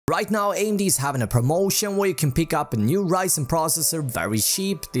Right now AMD is having a promotion where you can pick up a new Ryzen processor very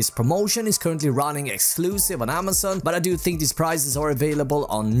cheap. This promotion is currently running exclusive on Amazon, but I do think these prices are available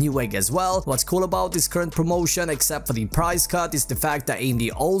on Newegg as well. What's cool about this current promotion, except for the price cut, is the fact that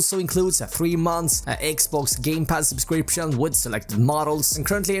AMD also includes a 3 months Xbox Game Pass subscription with selected models, and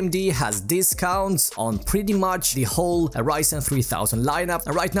currently AMD has discounts on pretty much the whole Ryzen 3000 lineup.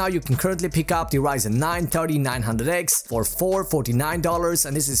 And right now you can currently pick up the Ryzen 9 3900X for $449,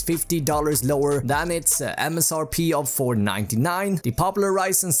 and this is $50 lower than its MSRP of $499. The popular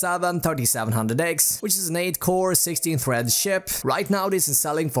Ryzen 7 3700X, which is an 8-core 16-thread chip, right now this is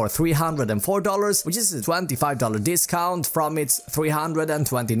selling for $304, which is a $25 discount from its $329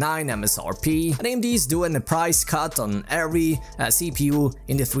 MSRP. And AMD is doing a price cut on every CPU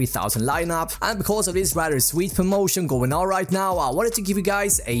in the 3000 lineup, and because of this rather sweet promotion going on right now, I wanted to give you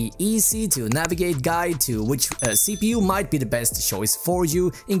guys a easy to navigate guide to which CPU might be the best choice for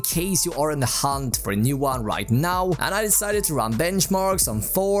you in case you are on the hunt for a new one right now. And I decided to run benchmarks on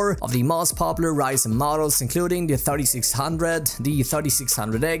 4 of the most popular Ryzen models, including the 3600, the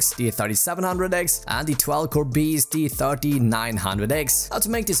 3600X, the 3700X, and the 12-core beast, the 3900X. Now, to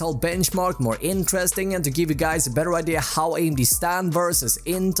make this whole benchmark more interesting and to give you guys a better idea how AMD stand versus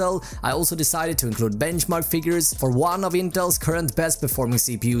Intel, I also decided to include benchmark figures for one of Intel's current best performing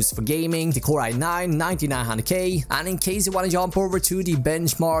CPUs for gaming, the Core i9 9900K. And in case you want to jump over to the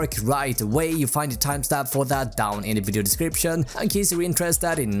benchmark right away, you find the timestamp for that down in the video description. In case you're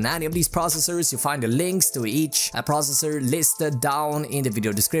interested in any of these processors, you find the links to each processor listed down in the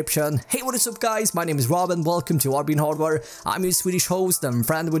video description. Hey, what is up guys, my name is Rob and welcome to RB Hardware. I'm your Swedish host and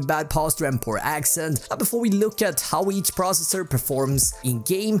friend with bad posture and poor accent. Now, before we look at how each processor performs in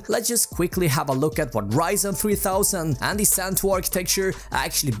game, let's just quickly have a look at what Ryzen 3000 and the Zen 2 architecture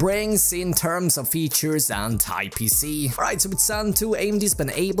actually brings in terms of features and IPC. Alright, so with Zen 2, AMD's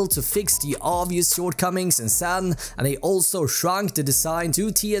been able to fix the obvious shortcomings in Zen, and they also shrunk the design to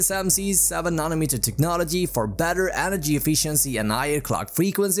TSMC's 7nm technology for better energy efficiency and higher clock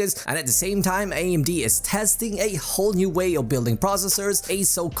frequencies. And at the same time, AMD is testing a whole new way of building processors, a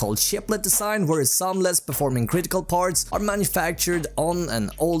so-called chiplet design where some less performing critical parts are manufactured on an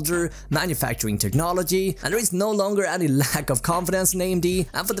older manufacturing technology, and there is no longer any lack of confidence in AMD.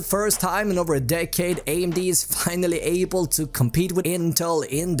 And for the first time in over a decade, AMD is finally able to compete with Intel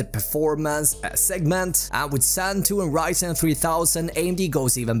in the performance segment. And with Zen 2 and Ryzen 3000, AMD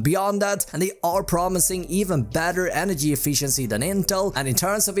goes even beyond that, and they are promising even better energy efficiency than Intel. And in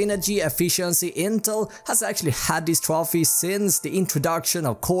terms of energy efficiency, Intel has actually had this trophy since the introduction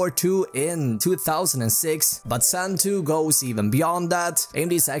of Core 2 in 2006, but Zen 2 goes even beyond that.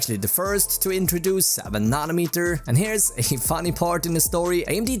 AMD is actually the first to introduce 7nm, and here's a funny part in the story.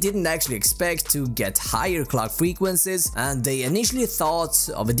 AMD didn't actually expect to get higher clock frequencies, and they initially thought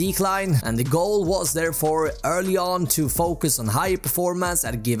of a decline, and the goal was therefore early on to focus on higher performance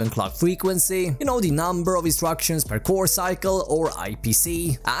at a given clock frequency, you know, the number of instructions per core cycle, or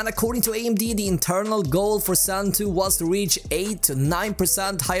IPC. And according to AMD, the internal goal for Zen 2 was to reach 8 to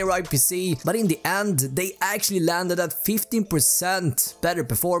 9% higher IPC, but in the end they actually landed at 15% better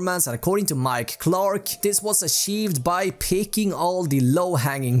performance. And according to Mike Clark, this was achieved by picking all the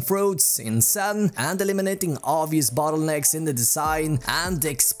low-hanging fruits in Zen and eliminating obvious bottlenecks in the design and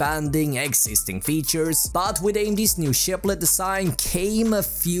expanding existing features. But with AMD's new chiplet design came a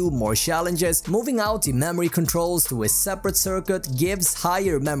few more challenges. Moving out the memory controls to a separate circuit gives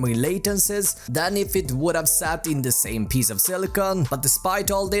higher memory latencies than if it would have sat in the same piece of silicon. But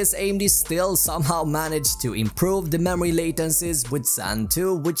despite all this, AMD still somehow managed to improve the memory latencies with Zen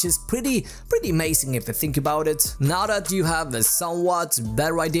 2, which is pretty amazing if you think about it. Now that you have a somewhat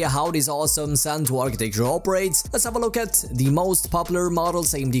better idea how this awesome Zen 2 architecture operates, let's have a look at the most popular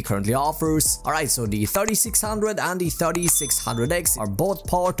models AMD currently offers. Alright, so the 3600 and the 3600X are both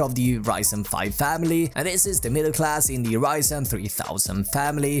part of the Ryzen 5 family, and this is the middle class in the Ryzen 3000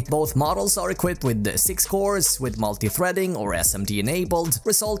 family. Both models are equipped with 6 cores with multi-threading or SMT enabled,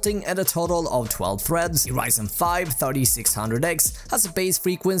 resulting in a total of 12 threads. The Ryzen 5 3600X has a base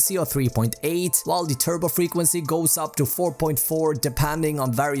frequency of 3.8, while the turbo frequency goes up to 4.4 depending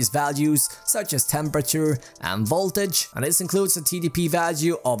on various values such as temperature and voltage, and this includes a TDP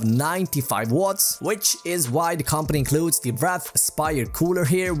value of 95 watts, which is why the company includes the Wrath Spire cooler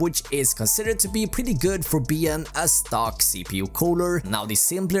here, which is considered to be pretty good for being a stock CPU cooler. Now the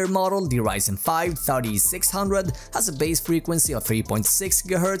simpler model, the Ryzen 5 3600, has a base frequency of 3.6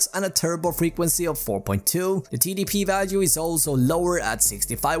 GHz and a turbo frequency of 4.2. The TDP value is also lower at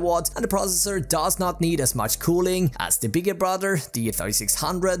 65 watts, and the processor does not need as much cooling as the bigger brother, the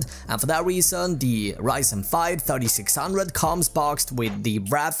 3600, and for that reason the Ryzen 5 3600 comes boxed boxed with the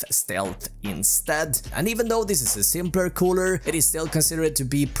Wrath Stealth instead. And even though this is a simpler cooler, it is still considered to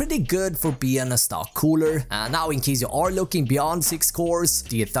be pretty good for being a stock cooler. And now, in case you are looking beyond 6 cores,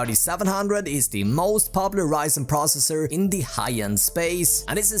 the 3700 is the most popular Ryzen processor in the high-end space,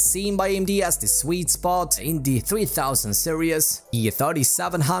 and this is seen by AMD as the sweet spot in the 3000 series. The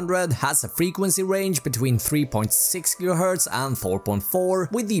 3700 has a frequency range between 3.6 GHz and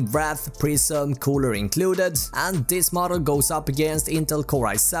 4.4 with the Wrath Prism cooler included, and this model goes up against Intel Core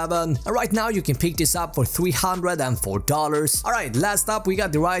i7, and right now you can pick this up for $304. Alright, last up we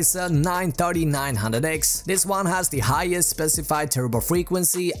got the Ryzen 9 3900X. This one has the highest specified turbo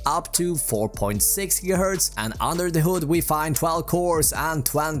frequency up to 4.6 GHz, and under the hood we find 12 cores and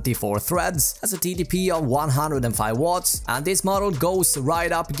 24 threads, has a TDP of 105 watts, and this model goes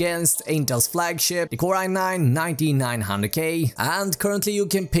right up against Intel's flagship, the Core i9 9900K, and currently you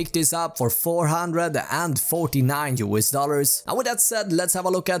can pick this up for $449. And with that said, let's have a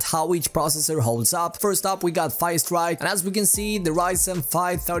look at how each processor holds up. First up we got Firestrike, and as we can see, the Ryzen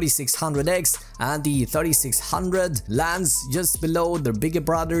 5 3600X and the 3600 lands just below their bigger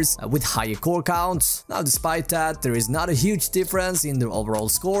brothers with higher core counts. Now, despite that, there is not a huge difference in their overall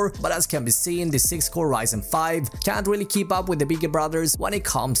score, but as can be seen, the 6-core Ryzen 5 can't really keep up with the bigger brothers when it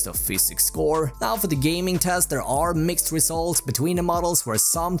comes to physics score. Now, for the gaming test, there are mixed results between the models, where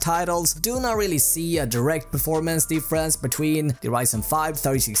some titles do not really see a direct performance difference between the Ryzen 5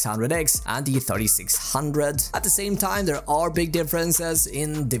 3600X and the 3600. At the same time, there are big differences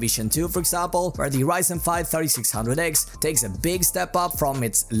in Division 2, for example, where the Ryzen 5 3600X takes a big step up from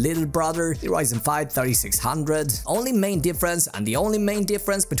its little brother, the Ryzen 5 3600. Only main difference, and the only main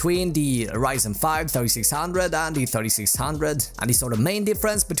difference between the Ryzen 5 3600 and the 3600, and the sort of main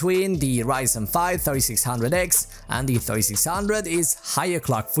difference between the Ryzen 5 3600X and the 3600 is higher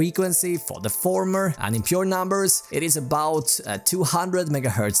clock frequency for the former, and in pure numbers it is about a 200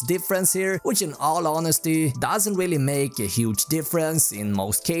 MHz difference here, which in all honesty doesn't really make a huge difference in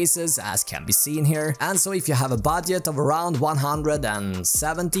most cases, as can be seen here. And so if you have a budget of around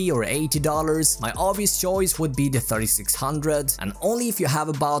 $170 or $80, my obvious choice would be the 3600, and only if you have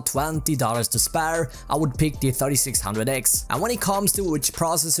about $20 to spare, I would pick the 3600X. And when it comes to which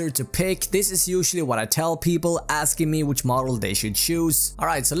processor to pick, this is usually what I tell people asking me which model they should choose.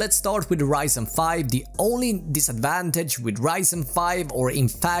 Alright, so let's start with the Ryzen 5. The only disadvantage with Ryzen 5, or in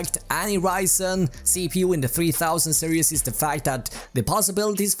fact any Ryzen CPU in the 3000 series, is the fact that the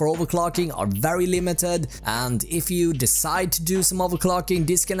possibilities for overclocking are very limited, and if you decide to do some overclocking,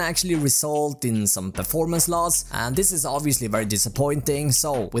 this can actually result in some performance loss, and this is obviously very disappointing.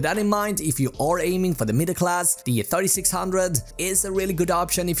 So with that in mind, if you are aiming for the middle class, the 3600 is a really good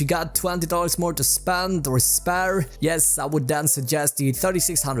option. If you got $20 more to spend or spare, yes, I would then suggest the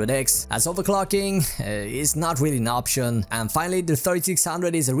 3600X, as overclocking is not really an option. And finally, the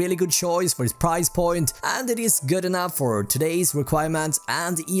 3600 is a really good choice for its price point, and it is good enough for today's requirements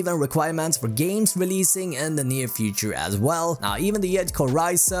and even requirements for games releasing in the near future as well. Now, even the 8-core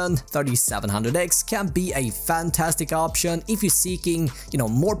Ryzen 3700X can be a fantastic option if you're seeking,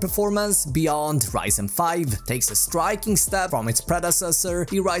 more performance beyond Ryzen 5. Takes a striking step from its predecessor,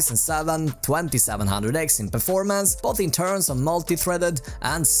 the Ryzen 7 2700X, in performance, both in terms of multi-threaded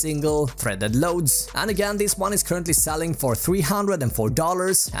and single-threaded loads. And again, this one is currently selling for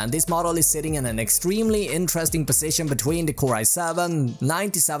 $304, and this model is sitting in an extremely interesting position between the Core i7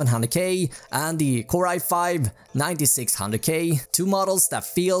 9700K and the Core i5 9600K, two models that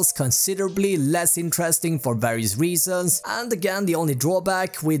feels considerably less interesting for various reasons. And again, the only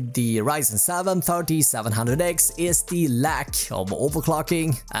drawback with the Ryzen 7 3700X is the lack of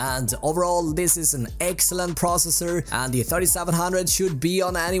overclocking, and overall this is an excellent processor, and the 3700 should be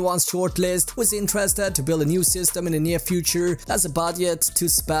on anyone's shortlist who's interested to build a new system in the near future, that's a budget to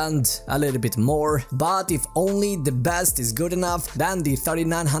spend a little bit more. But if only the best is good enough, then the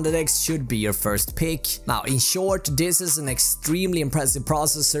 3900X should be your first pick. Now, in short, this is an extremely impressive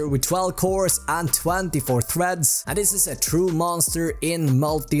processor with 12 cores and 24 threads, and this is a true monster in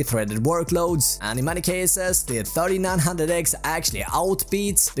multi-threaded workloads, and in many cases the 3900X actually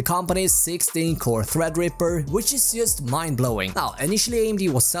outbeats the company's 16-core Threadripper, which is just mind-blowing. Now, initially AMD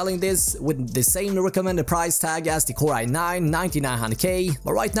was selling this with the same recommended price tag as the Core i9 9900K,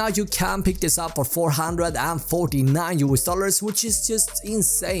 but right now you can pick this up for $449, which is just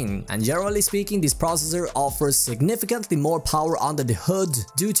insane. And and generally speaking this processor offers significantly more power under the hood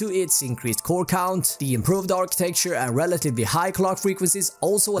due to its increased core count. The improved architecture and relatively high clock frequencies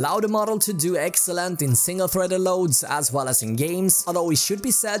also allow the model to do excellent in single-threaded loads as well as in games, although it should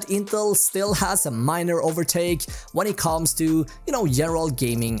be said Intel still has a minor overtake when it comes to, general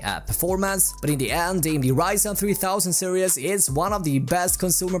gaming performance. But in the end, the AMD Ryzen 3000 series is one of the best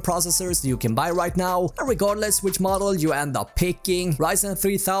consumer processors you can buy right now, and regardless which model you end up picking, Ryzen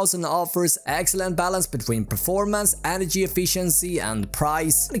 3000 offers excellent balance between performance, energy efficiency and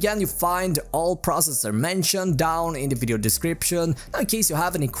price. And again, you find all processor mentioned down in the video description. Now, in case you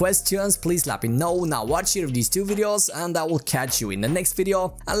have any questions, please let me know. Now watch either of these two videos and I will catch you in the next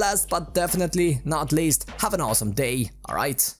video. And last but definitely not least, have an awesome day. Alright.